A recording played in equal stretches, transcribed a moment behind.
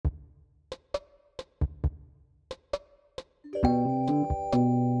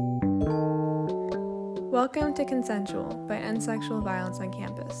Welcome to Consensual by End Sexual Violence on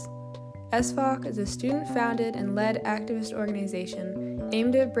Campus. SVOC is a student-founded and led activist organization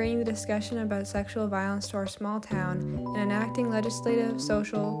aimed at bringing the discussion about sexual violence to our small town and enacting legislative,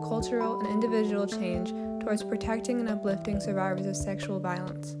 social, cultural, and individual change towards protecting and uplifting survivors of sexual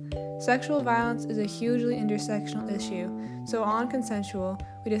violence. Sexual violence is a hugely intersectional issue, so on Consensual,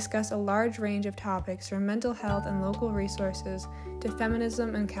 we discuss a large range of topics from mental health and local resources to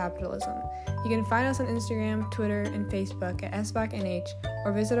feminism and capitalism. You can find us on Instagram, Twitter, and Facebook at SVOCNH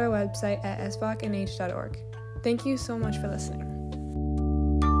or visit our website at svocnh.org. Thank you so much for listening.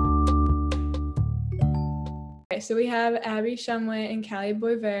 Okay, so we have Abby Shumway and Callie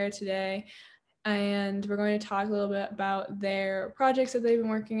Boisvert today, and we're going to talk a little bit about their projects that they've been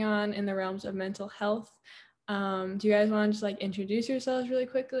working on in the realms of mental health. Do you guys want to just introduce yourselves really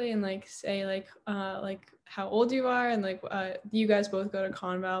quickly and say how old you are and you guys both go to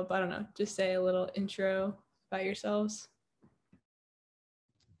Conval, but I don't know, just say a little intro about yourselves.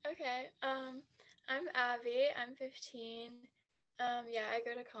 Okay, I'm Abby, I'm 15. I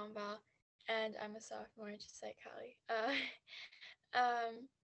go to Conval and I'm a sophomore just like Callie.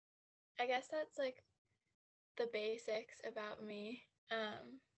 I guess that's the basics about me.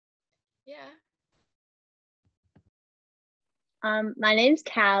 My name's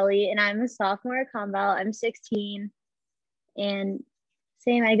Callie and I'm a sophomore at Conval. I'm 16 and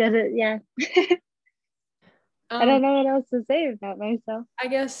same, I go to, I don't know what else to say about myself. I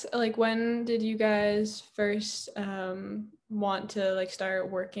guess when did you guys first want to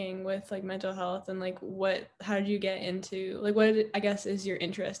start working with mental health, and how did you get into I guess is your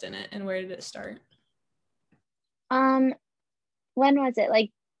interest in it, and where did it start? When was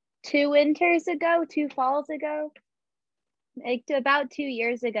it? 2 winters ago, 2 falls ago? About 2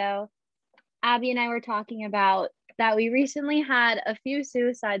 years ago, Abby and I were talking about that we recently had a few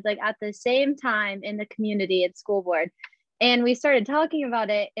suicides at the same time in the community at school board. And we started talking about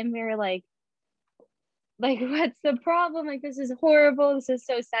it and we were like, what's the problem? This is horrible. This is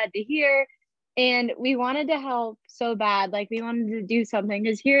so sad to hear. And we wanted to help so bad. We wanted to do something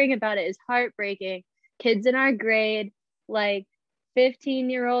because hearing about it is heartbreaking. Kids in our grade,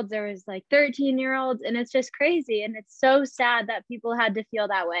 15-year-olds, there was 13-year-olds, and it's just crazy. And it's so sad that people had to feel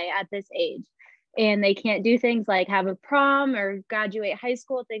that way at this age. And they can't do things like have a prom or graduate high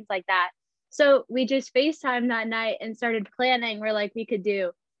school, things like that. So we just FaceTimed that night and started planning where we could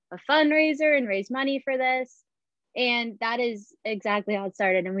do a fundraiser and raise money for this. And that is exactly how it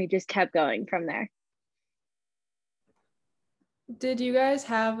started. And we just kept going from there. Did you guys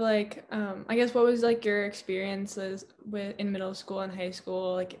have I guess what was your experiences in middle school and high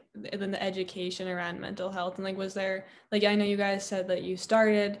school, in the education around mental health? And was there I know you guys said that you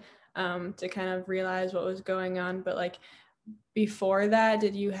started to kind of realize what was going on, but before that,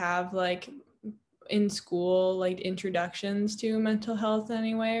 did you have in school introductions to mental health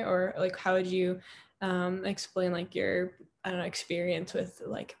anyway, or how would you explain your experience with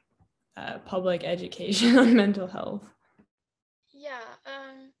public education on mental health?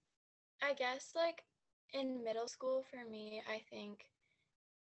 I guess in middle school for me, I think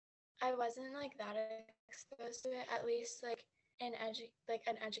I wasn't that exposed to it, at least in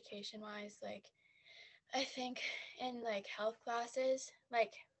education wise. I think in health classes,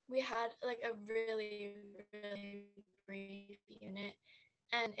 we had a really brief unit,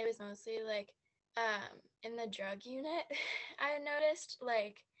 and it was mostly in the drug unit. I noticed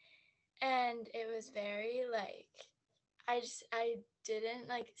and it was very I didn't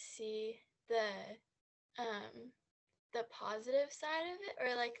see the positive side of it, or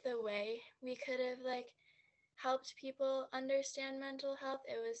the way we could have helped people understand mental health.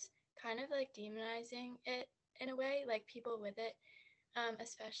 It was kind of demonizing it in a way, people with it,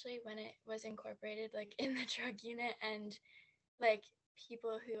 especially when it was incorporated in the drug unit, and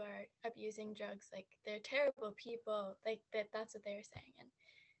people who are abusing drugs, they're terrible people, that's what they were saying. And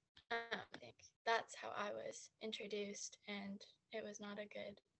I think that's how I was introduced, and it was not a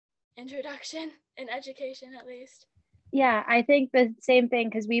good introduction in education, at least. Yeah, I think the same thing,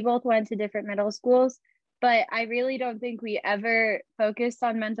 because we both went to different middle schools, but I really don't think we ever focused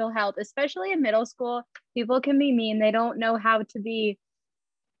on mental health, especially in middle school. People can be mean. They don't know how to be,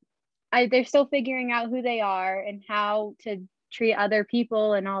 they're still figuring out who they are and how to treat other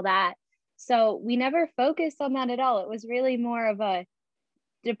people and all that. So we never focused on that at all. It was really more of a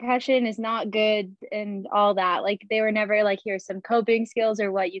depression is not good and all that. They were never here's some coping skills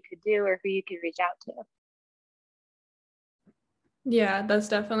or what you could do or who you could reach out to. Yeah, that's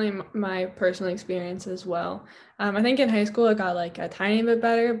definitely my personal experience as well. I think in high school it got like a tiny bit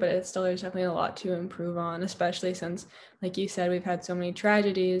better, but it's still there's definitely a lot to improve on, especially since, like you said, we've had so many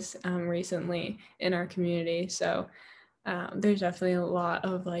tragedies recently in our community. So there's definitely a lot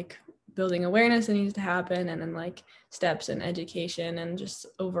of like building awareness that needs to happen, and then like steps in education and just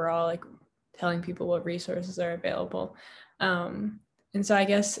overall like telling people what resources are available. Um, and so I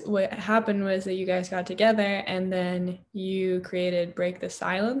guess what happened was that you guys got together and then you created Break the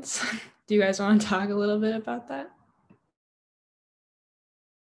Silence. Do you guys want to talk a little bit about that?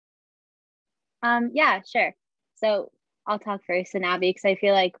 Yeah, sure. So I'll talk first and Abby because I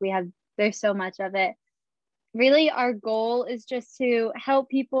feel like there's so much of it. Really, our goal is just to help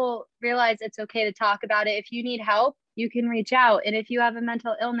people realize it's okay to talk about it. If you need help, you can reach out. And if you have a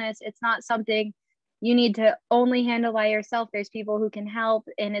mental illness, it's not something you need to only handle by yourself. There's people who can help,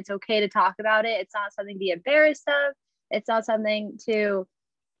 and it's okay to talk about it. It's not something to be embarrassed of. It's not something to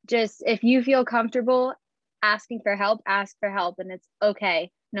just, if you feel comfortable asking for help, ask for help. And it's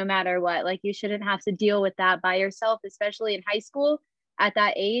okay no matter what. Like, you shouldn't have to deal with that by yourself, especially in high school. At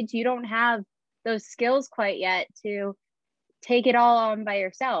that age, you don't have those skills quite yet to take it all on by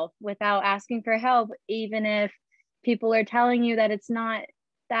yourself without asking for help, even if people are telling you that it's not,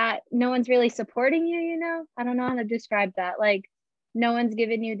 that no one's really supporting you, you know? I don't know how to describe that. Like, no one's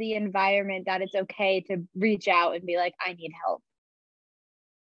given you the environment that it's okay to reach out and be like, I need help.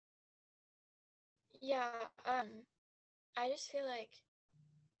 Yeah, I just feel like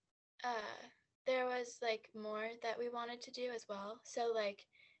uh there was like more that we wanted to do as well. So like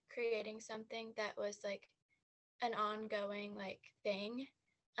creating something that was like an ongoing like thing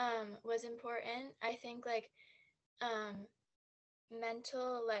was important. I think like um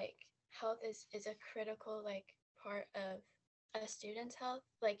mental like health is a critical like part of a student's health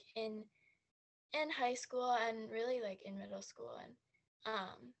like in high school and really like in middle school and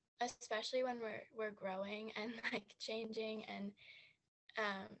especially when we're growing and like changing and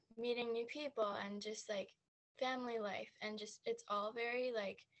meeting new people and just like family life and just it's all very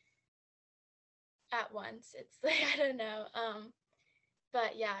like at once. It's like I don't know.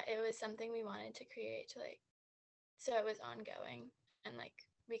 But yeah, it was something we wanted to create to like so it was ongoing and like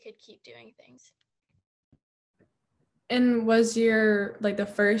we could keep doing things. And was your like the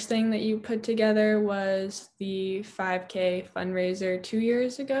first thing that you put together was the 5K fundraiser 2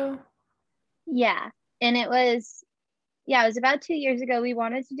 years ago? Yeah. And it was about 2 years ago. We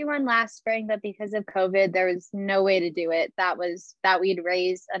wanted to do one last spring, but because of COVID, there was no way to do it. That we'd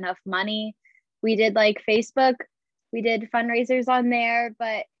raise enough money. We did like Facebook, we did fundraisers on there,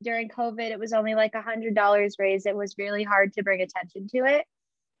 but during COVID, it was only like $100 raised. It was really hard to bring attention to it.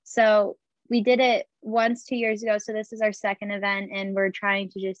 So we did it once 2 years ago. So this is our second event, and we're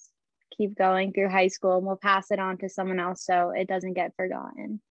trying to just keep going through high school, and we'll pass it on to someone else so it doesn't get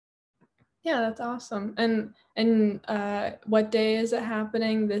forgotten. Yeah, that's awesome. And what day is it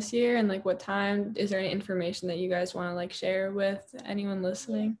happening this year, and like what time? Is there any information that you guys want to like share with anyone Yeah.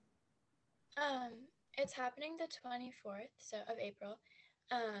 listening? It's happening the 24th, so of April.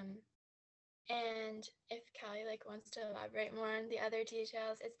 Um, and if Callie like wants to elaborate more on the other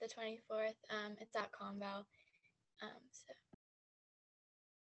details, it's the 24th. It's at Conval. So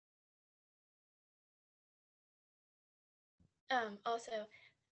also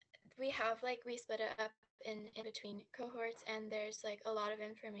we have like we split it up in between cohorts and there's like a lot of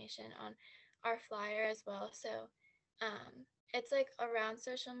information on our flyer as well. So it's like around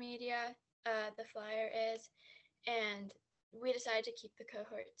social media, the flyer is, and we decided to keep the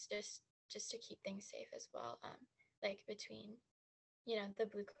cohorts just to keep things safe as well. Like between the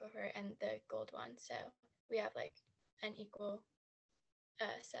blue cohort and the gold one, so we have like an equal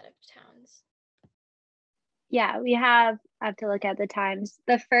set of towns. Yeah, I have to look at the times.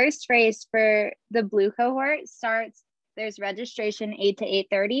 The first race for the blue cohort starts, there's registration 8 to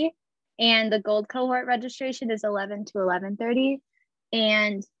 8:30, and the gold cohort registration is 11 to 11:30.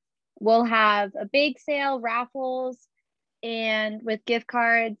 And we'll have a bake sale, raffles, and with gift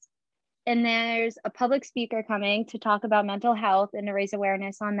cards. And there's a public speaker coming to talk about mental health and to raise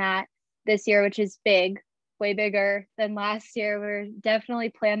awareness on that this year, which is big, way bigger than last year. We're definitely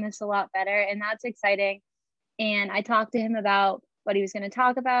planned this a lot better, and that's exciting. And I talked to him about what he was going to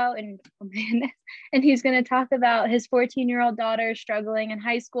talk about, and and he's going to talk about his 14-year-old daughter struggling in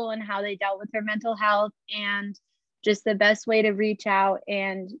high school and how they dealt with her mental health and just the best way to reach out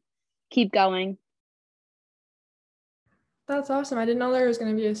and keep going. That's awesome. I didn't know there was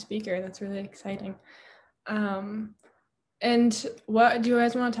going to be a speaker. That's really exciting. Um, and what do you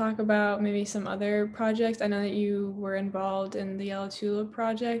guys want to talk about? Maybe some other projects? I know that you were involved in the Yellow Tulip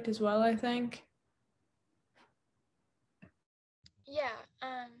project as well, I think. Yeah,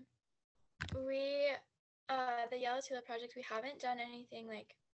 we, the Yellow Tulip Project, we haven't done anything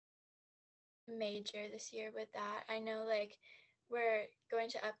like major this year with that. I know like we're going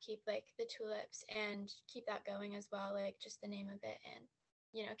to upkeep like the tulips and keep that going as well, like just the name of it, and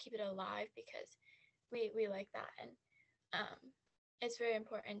keep it alive because we like that, and it's very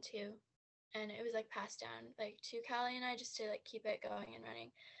important too. And it was like passed down like to Callie and I just to like keep it going and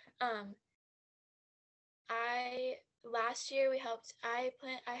running. I last year I helped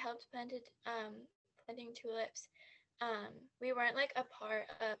planting tulips. We weren't like a part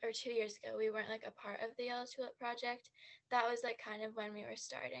of, or 2 years ago we weren't like a part of the Yellow Tulip Project. That was like kind of when we were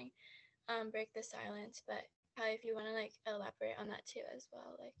starting Break the Silence, but probably if you want to like elaborate on that too as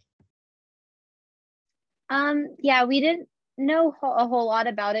well, like. Yeah, we didn't know a whole lot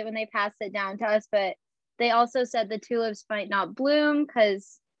about it when they passed it down to us, but they also said the tulips might not bloom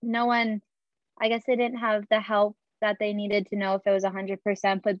because no one, I guess they didn't have the help that they needed to know if it was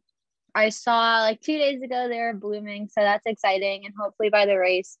 100%. But I saw like 2 days ago they were blooming, so that's exciting. And hopefully by the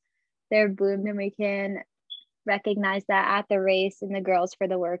race, they're bloomed and we can recognize that at the race and the girls for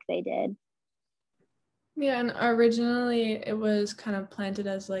the work they did. Yeah, and originally it was kind of planted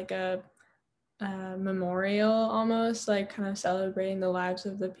as like a memorial, almost like kind of celebrating the lives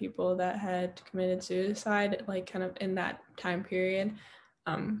of the people that had committed suicide, like kind of in that time period.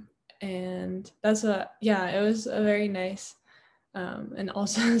 And it was a very nice and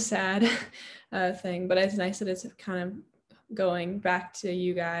also sad thing, but it's nice that it's kind of going back to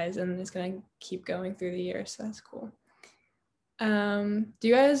you guys and it's going to keep going through the year, so that's cool. So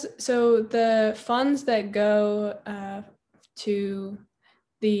the funds that go to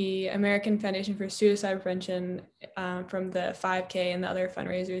the American Foundation for Suicide Prevention from the 5K and the other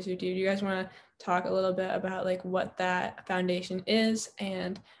fundraisers you do you guys want to talk a little bit about like what that foundation is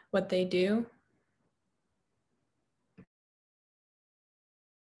and what they do?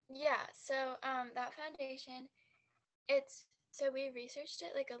 Yeah, so that foundation, we researched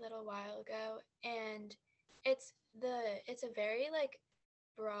it like a little while ago, and it's a very like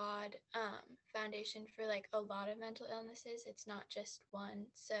broad foundation for like a lot of mental illnesses. It's not just one.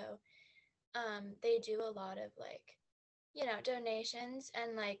 So they do a lot of like donations,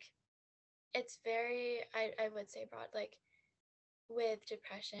 and like it's very, I would say broad, like with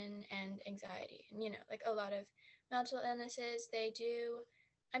depression and anxiety and like a lot of mental illnesses.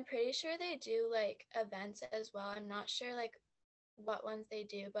 I'm pretty sure they do like events as well. I'm not sure like what ones they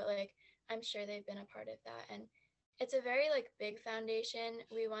do, but like I'm sure they've been a part of that. And it's a very like big foundation.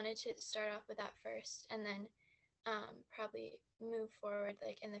 We wanted to start off with that first, and then probably move forward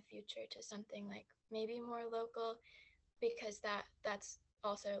like in the future to something like maybe more local, because that's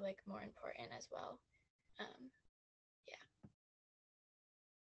also like more important as well. Yeah.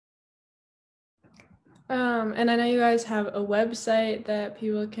 And I know you guys have a website that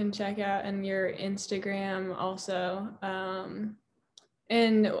people can check out and your Instagram also.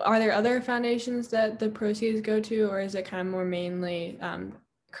 And are there other foundations that the proceeds go to, or is it kind of more mainly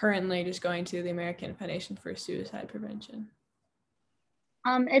currently just going to the American Foundation for Suicide Prevention?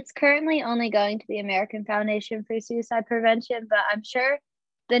 It's currently only going to the American Foundation for Suicide Prevention, but I'm sure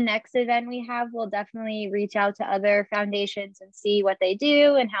the next event we have will definitely reach out to other foundations and see what they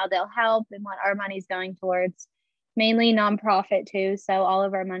do and how they'll help and what our money's going towards. Mainly nonprofit too, so all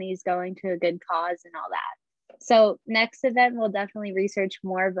of our money is going to a good cause and all that. So next event we'll definitely research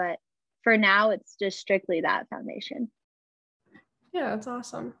more, but for now it's just strictly that foundation. Yeah, that's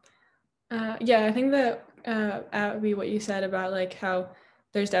awesome. I think that Abby, what you said about like how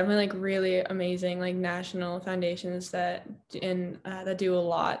there's definitely like really amazing like national foundations that do a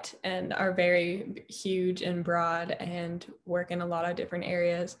lot and are very huge and broad and work in a lot of different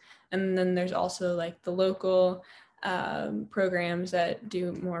areas. And then there's also like the local programs that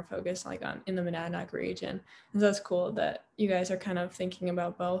do more focus like on in the Monadnock region. And so that's cool that you guys are kind of thinking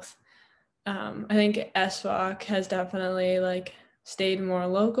about both. I think SFOC has definitely like stayed more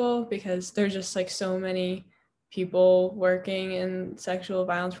local because there's just like so many people working in sexual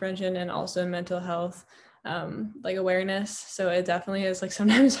violence prevention and also mental health like awareness. So it definitely is like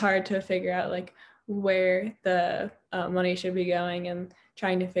sometimes hard to figure out like where the money should be going and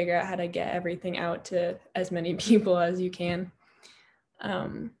trying to figure out how to get everything out to as many people as you can.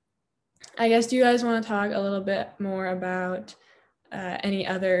 I guess, do you guys want to talk a little bit more about any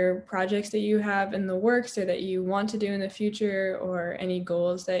other projects that you have in the works or that you want to do in the future, or any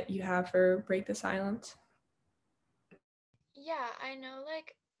goals that you have for Break the Silence? Yeah, I know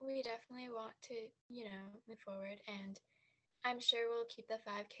like we definitely want to, move forward, and I'm sure we'll keep the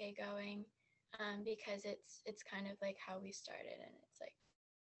 5K going because it's kind of like how we started, and it's like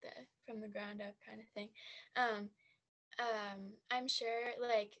the from the ground up kind of thing. I'm sure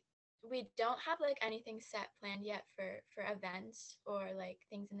like we don't have like anything set planned yet for events or like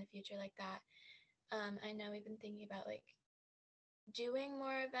things in the future like that. I know we've been thinking about like doing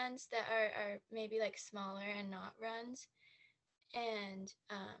more events that are maybe like smaller and not runs, and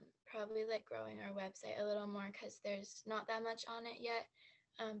probably like growing our website a little more because there's not that much on it yet.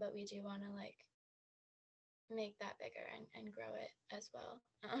 But we do want to like make that bigger and grow it as well.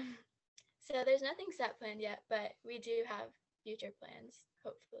 So there's nothing set planned yet, but we do have future plans,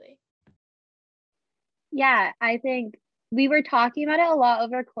 hopefully. Yeah, I think we were talking about it a lot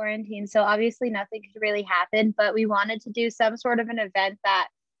over quarantine. So obviously nothing could really happen, but we wanted to do some sort of an event that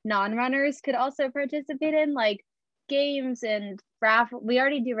non-runners could also participate in, like games and raffle. We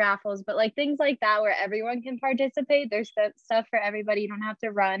already do raffles, but like things like that where everyone can participate. There's stuff for everybody. You don't have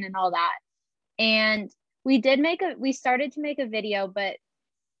to run and all that. And we started to make a video, but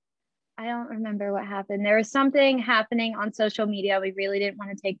I don't remember what happened. There was something happening on social media. We really didn't want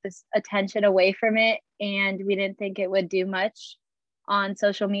to take this attention away from it, and we didn't think it would do much on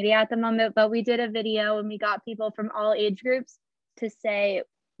social media at the moment. But we did a video and we got people from all age groups to say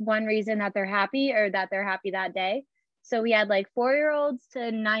one reason that they're happy or that they're happy that day. So we had like 4-year-olds to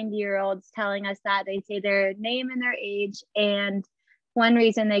 90-year-olds telling us that they say their name and their age and one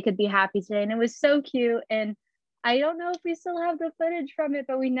reason they could be happy today. And it was so cute. And I don't know if we still have the footage from it,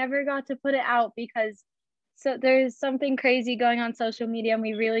 but we never got to put it out because there's something crazy going on social media and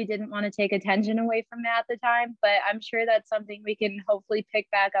we really didn't want to take attention away from it at the time. But I'm sure that's something we can hopefully pick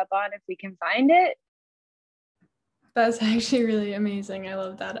back up on if we can find it. That's actually really amazing. I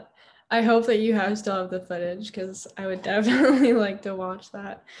love that. I hope that you still have the footage because I would definitely like to watch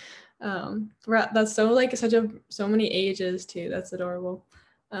that. That's so many ages too. That's adorable.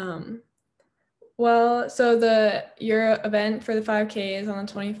 Well, so your event for the 5K is on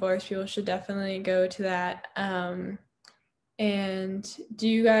the 24th. People should definitely go to that. And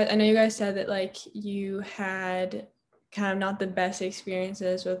I know you guys said that like you had kind of not the best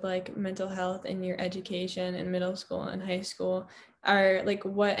experiences with like mental health in your education in middle school and high school.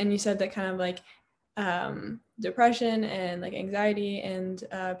 And you said that kind of like depression and like anxiety and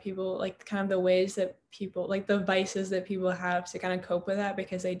people like kind of the ways that people like the vices that people have to kind of cope with that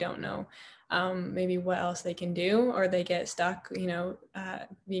because they don't know maybe what else they can do, or they get stuck,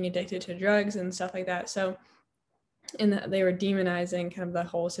 being addicted to drugs and stuff like that. So, they were demonizing kind of the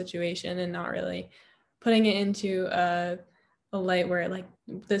whole situation and not really putting it into a light where like,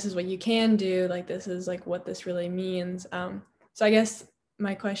 this is what you can do, like this is like what this really means. So I guess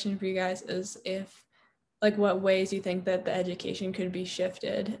my question for you guys is what ways you think that the education could be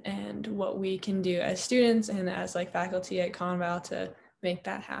shifted and what we can do as students and as like faculty at Conval to make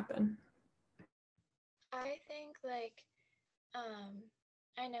that happen. I think like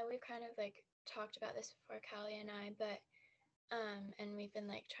I know we've kind of like talked about this before, Callie and I, but and we've been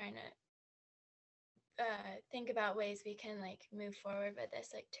like trying to think about ways we can like move forward with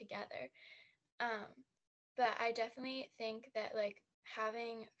this like together. But I definitely think that like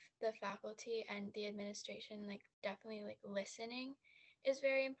having the faculty and the administration like definitely like listening is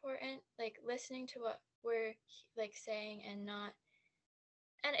very important. Like listening to what we're like saying and not,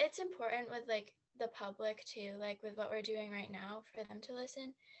 and it's important with like the public too, like with what we're doing right now for them to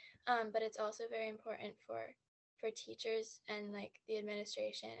listen. But it's also very important for teachers and like the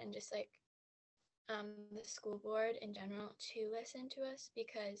administration and just like the school board in general to listen to us,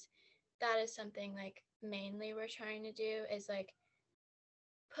 because that is something like mainly we're trying to do is like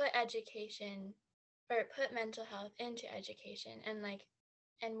put education or put mental health into education, and like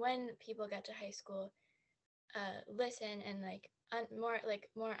and when people get to high school listen and like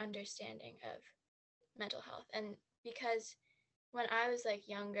more understanding of mental health. And because when I was like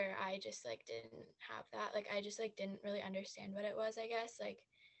younger, I just like didn't have that, like I just like didn't really understand what it was, I guess, like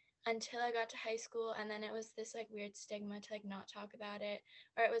until I got to high school, and then it was this like weird stigma to like not talk about it,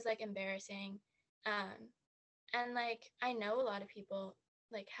 or it was like embarrassing. And like I know a lot of people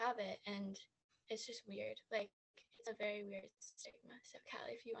like have it, and it's just weird, like it's a very weird stigma. So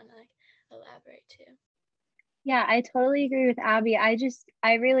Callie, if you want to like elaborate too. Yeah, I totally agree with Abby.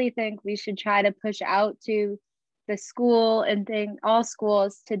 I really think we should try to push out to the school and all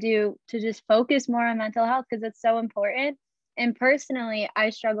schools to just focus more on mental health because it's so important. And personally, I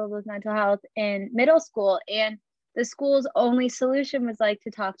struggled with mental health in middle school, and the school's only solution was like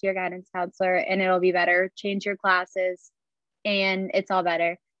to talk to your guidance counselor and it'll be better, change your classes, and it's all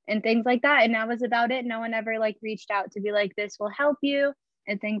better and things like that. And that was about it. No one ever like reached out to be like, this will help you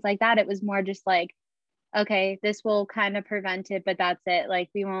and things like that. It was more just like, okay, this will kind of prevent it, but that's it. Like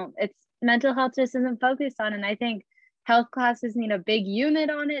it's mental health just isn't focused on. And I think health classes need a big unit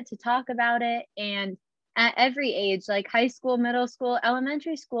on it to talk about it. And at every age, like high school, middle school,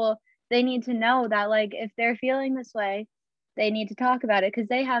 elementary school, they need to know that like if they're feeling this way, they need to talk about it because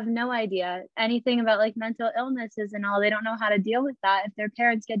they have no idea anything about like mental illnesses and all. They don't know how to deal with that. If their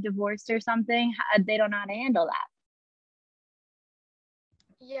parents get divorced or something, they don't know how to handle that.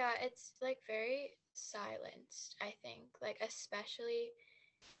 Yeah, it's like very silenced, I think, like especially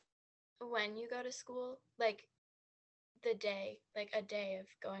when you go to school, like the day, like a day of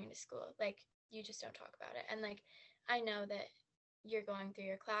going to school, like you just don't talk about it. And like I know that you're going through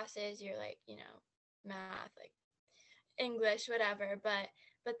your classes, you're like, you know, math, like English, whatever, but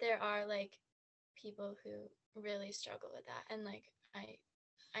there are like people who really struggle with that. And like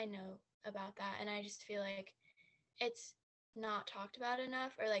I know about that, and I just feel like it's not talked about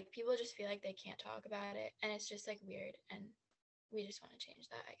enough, or like people just feel like they can't talk about it, and it's just like weird, and we just want to change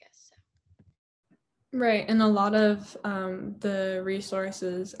that, I guess. So. Right, and a lot of the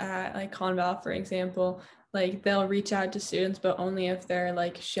resources at like Conval, for example, like they'll reach out to students, but only if they're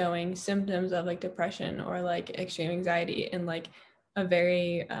like showing symptoms of like depression or like extreme anxiety in like a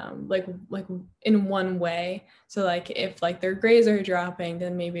very like in one way. So like if like their grades are dropping,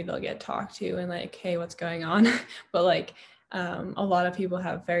 then maybe they'll get talked to and like, hey, what's going on? But like a lot of people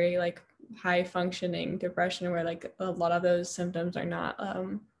have very like high functioning depression where like a lot of those symptoms are not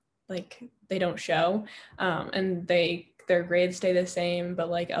like they don't show, and their grades stay the same, but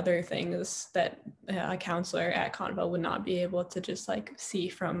like other things that a counselor at Conval would not be able to just like see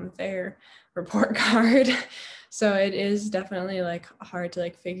from their report card. So it is definitely like hard to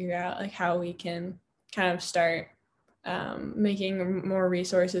like figure out like how we can kind of start making more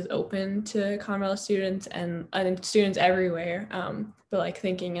resources open to Conval students and students everywhere, but like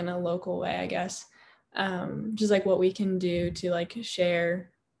thinking in a local way, I guess. Just like what we can do to like share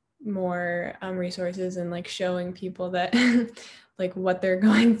more resources and like showing people that like what they're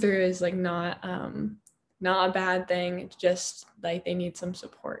going through is like not a bad thing. It's just like they need some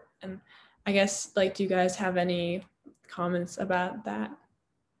support. And I guess like, do you guys have any comments about that?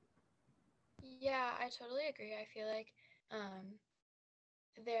 Yeah, I totally agree. I feel like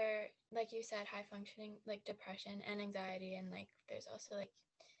there, like you said, high functioning like depression and anxiety, and like there's also like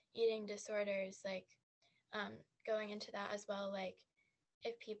eating disorders, like going into that as well. Like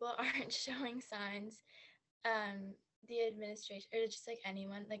if people aren't showing signs, um the administration or just like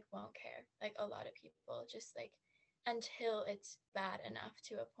anyone like won't care. Like a lot of people just like until it's bad enough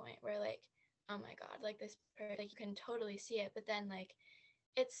to a point where like, oh my god, like this like you can totally see it, but then like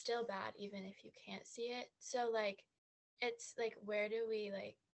it's still bad even if you can't see it. So like it's like where do we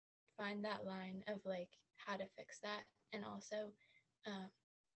like find that line of like how to fix that, and also um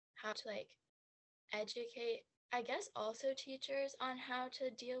how to like educate, I guess, also teachers on how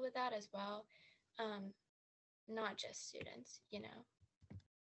to deal with that as well, um not just students, you know.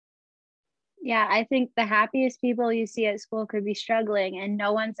 Yeah, I think the happiest people you see at school could be struggling, and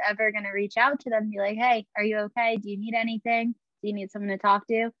no one's ever going to reach out to them and be like, hey, are you okay? Do you need anything? Do you need someone to talk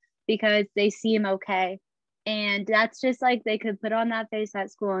to? Because they seem okay. And that's just like they could put on that face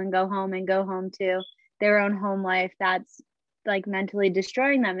at school and go home to their own home life. That's like mentally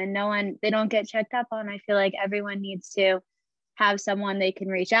destroying them. And no one, they don't get checked up on. I feel like everyone needs to have someone they can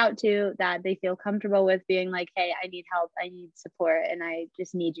reach out to that they feel comfortable with being like, hey, I need help, I need support, and I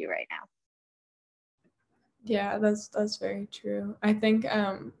just need you right now. Yeah, that's very true. I think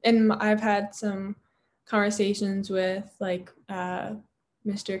and I've had some conversations with like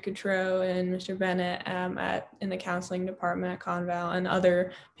Mr. Cotreau and Mr. Bennett in the counseling department at Conval, and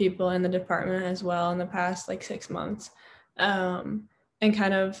other people in the department as well in the past like 6 months. And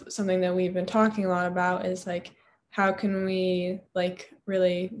kind of something that we've been talking a lot about is like how can we like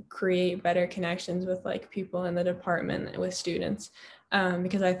really create better connections with like people in the department with students,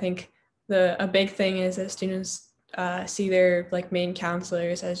 because I think a big thing is that students see their like main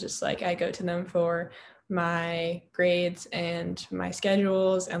counselors as just like I go to them for my grades and my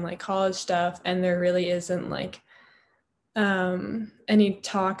schedules and like college stuff, and there really isn't like any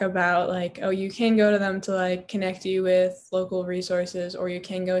talk about like, oh, you can go to them to like connect you with local resources, or you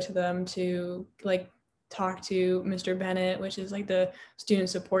can go to them to like talk to Mr. Bennett, which is like the student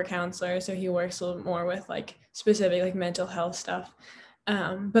support counselor, so he works a little more with like specific like mental health stuff.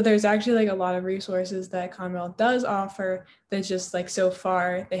 But there's actually like a lot of resources that Conval does offer that just like so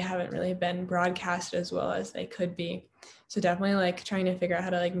far they haven't really been broadcasted as well as they could be. So definitely like trying to figure out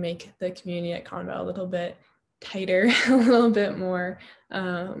how to like make the community at Conval a little bit tighter, a little bit more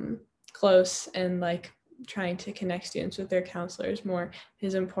close, and like trying to connect students with their counselors more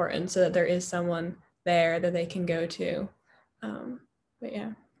is important so that there is someone there that they can go to. But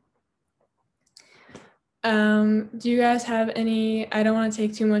yeah. Do you guys have any, I don't want to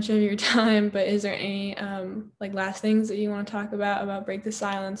take too much of your time, but is there any like last things that you want to talk about Break the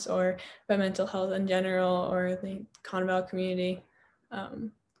Silence or about mental health in general or the Conval community?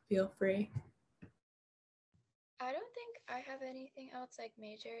 Feel free. I don't think I have anything else like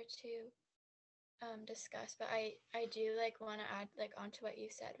major to discuss, but I do like want to add like onto what you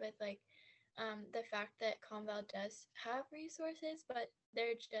said with like the fact that Conval does have resources, but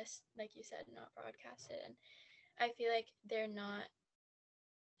they're just like you said, not broadcasted, and I feel like they're not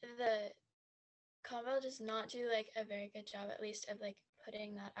the Conval does not do like a very good job, at least of like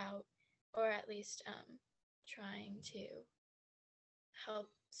putting that out, or at least trying to help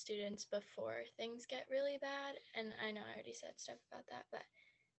students before things get really bad. And I know I already said stuff about that, but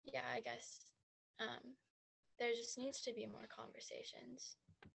yeah, I guess there just needs to be more conversations.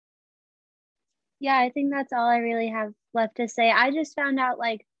 Yeah, I think that's all I really have left to say. I just found out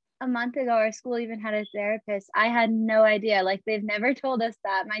like a month ago our school even had a therapist. I had no idea. Like they've never told us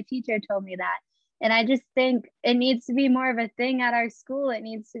that. My teacher told me that. And I just think it needs to be more of a thing at our school. It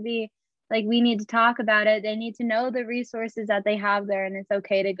needs to be like we need to talk about it. They need to know the resources that they have there, and it's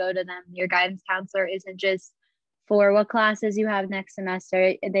okay to go to them. Your guidance counselor isn't just for what classes you have next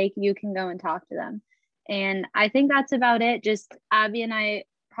semester. You can go and talk to them. And I think that's about it. Just Abby and I,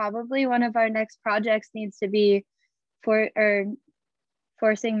 probably one of our next projects needs to be forcing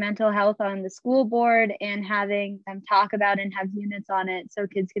mental health on the school board and having them talk about and have units on it so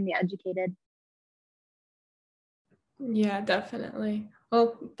kids can be educated. Yeah, definitely.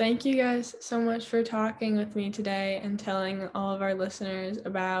 Well, thank you guys so much for talking with me today and telling all of our listeners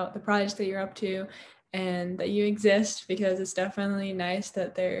about the projects that you're up to and that you exist, because it's definitely nice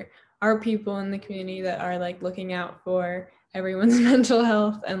that there are people in the community that are like looking out for everyone's mental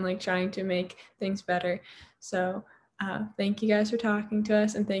health and like trying to make things better. So thank you guys for talking to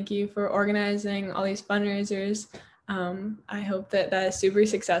us, and thank you for organizing all these fundraisers. I hope that is super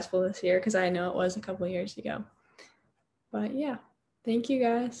successful this year, because I know it was a couple years ago. But yeah, thank you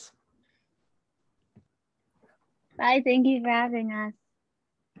guys. Bye. Thank you for having us.